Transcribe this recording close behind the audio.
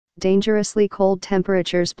Dangerously cold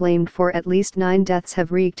temperatures blamed for at least 9 deaths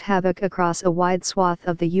have wreaked havoc across a wide swath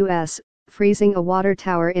of the U.S., freezing a water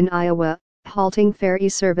tower in Iowa, halting ferry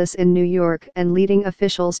service in New York and leading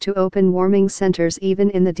officials to open warming centers even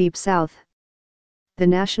in the Deep South. The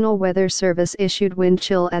National Weather Service issued wind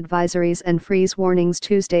chill advisories and freeze warnings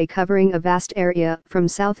Tuesday covering a vast area from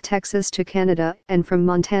South Texas to Canada and from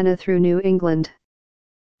Montana through New England.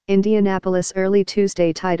 Indianapolis early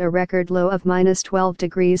Tuesday tied a record low of -12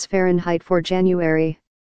 degrees Fahrenheit for January.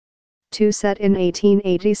 Set in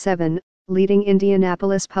 1887, leading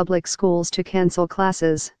Indianapolis public schools to cancel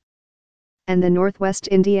classes. And the northwest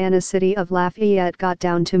Indiana city of Lafayette got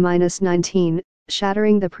down to -19,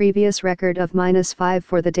 shattering the previous record of -5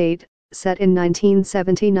 for the date, set in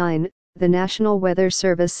 1979, the National Weather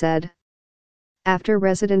Service said. After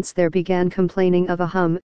residents there began complaining of a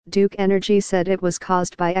hum, Duke Energy said it was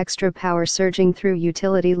caused by extra power surging through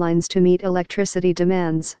utility lines to meet electricity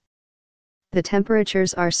demands. The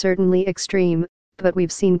temperatures are certainly extreme, but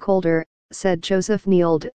we've seen colder, said Joseph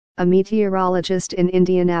Neild, a meteorologist in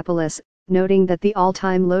Indianapolis, noting that the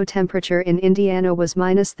all-time low temperature in Indiana was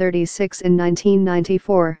 -36 in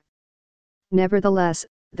 1994. Nevertheless,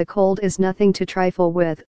 the cold is nothing to trifle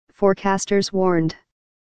with, forecasters warned.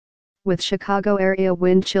 With Chicago area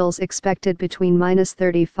wind chills expected between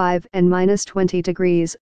 -35 and -20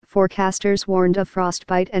 degrees, forecasters warned of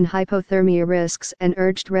frostbite and hypothermia risks and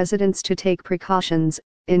urged residents to take precautions,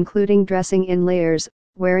 including dressing in layers,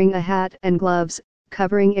 wearing a hat and gloves,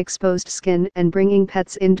 covering exposed skin and bringing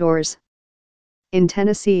pets indoors. In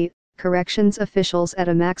Tennessee, corrections officials at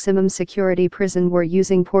a maximum security prison were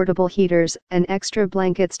using portable heaters and extra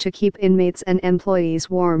blankets to keep inmates and employees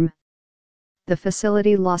warm. The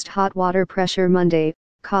facility lost hot water pressure Monday,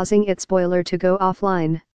 causing its boiler to go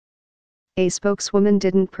offline. A spokeswoman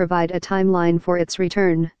didn't provide a timeline for its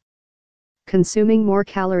return. Consuming more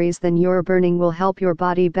calories than you're burning will help your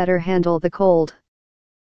body better handle the cold.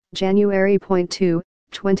 January 2,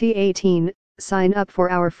 2018. Sign up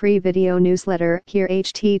for our free video newsletter here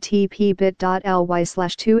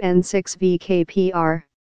http://bit.ly/2n6vkpr.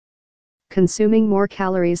 Consuming more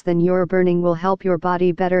calories than you're burning will help your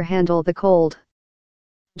body better handle the cold.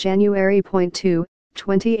 January 2,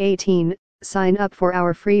 2018. Sign up for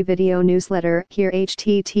our free video newsletter here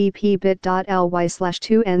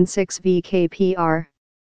http://bit.ly/2n6vkpr.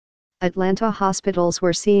 Atlanta hospitals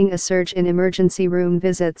were seeing a surge in emergency room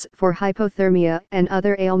visits for hypothermia and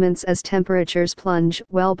other ailments as temperatures plunge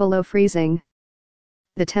well below freezing.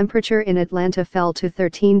 The temperature in Atlanta fell to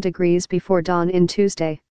 13 degrees before dawn in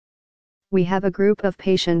Tuesday. We have a group of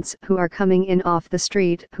patients who are coming in off the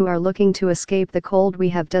street who are looking to escape the cold. We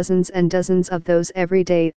have dozens and dozens of those every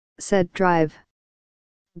day, said Drive.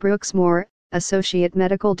 Brooks Moore, Associate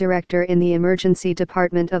Medical Director in the Emergency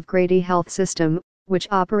Department of Grady Health System, which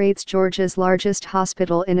operates Georgia's largest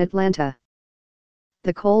hospital in Atlanta.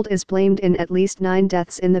 The cold is blamed in at least 9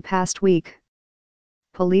 deaths in the past week.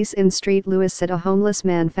 Police in St. Louis said a homeless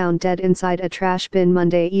man found dead inside a trash bin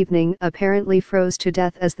Monday evening apparently froze to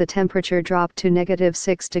death as the temperature dropped to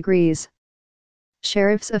 -6 degrees.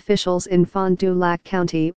 Sheriff's officials in Fond du Lac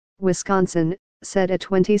County, Wisconsin, said a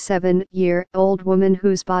 27-year-old woman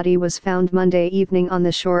whose body was found Monday evening on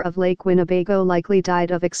the shore of Lake Winnebago likely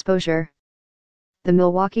died of exposure. The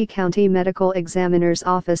Milwaukee County Medical Examiner's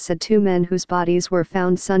Office said 2 men whose bodies were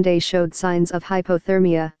found Sunday showed signs of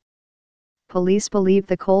hypothermia. Police believe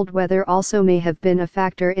the cold weather also may have been a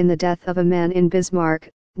factor in the death of a man in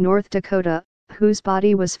Bismarck, North Dakota, whose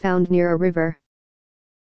body was found near a river.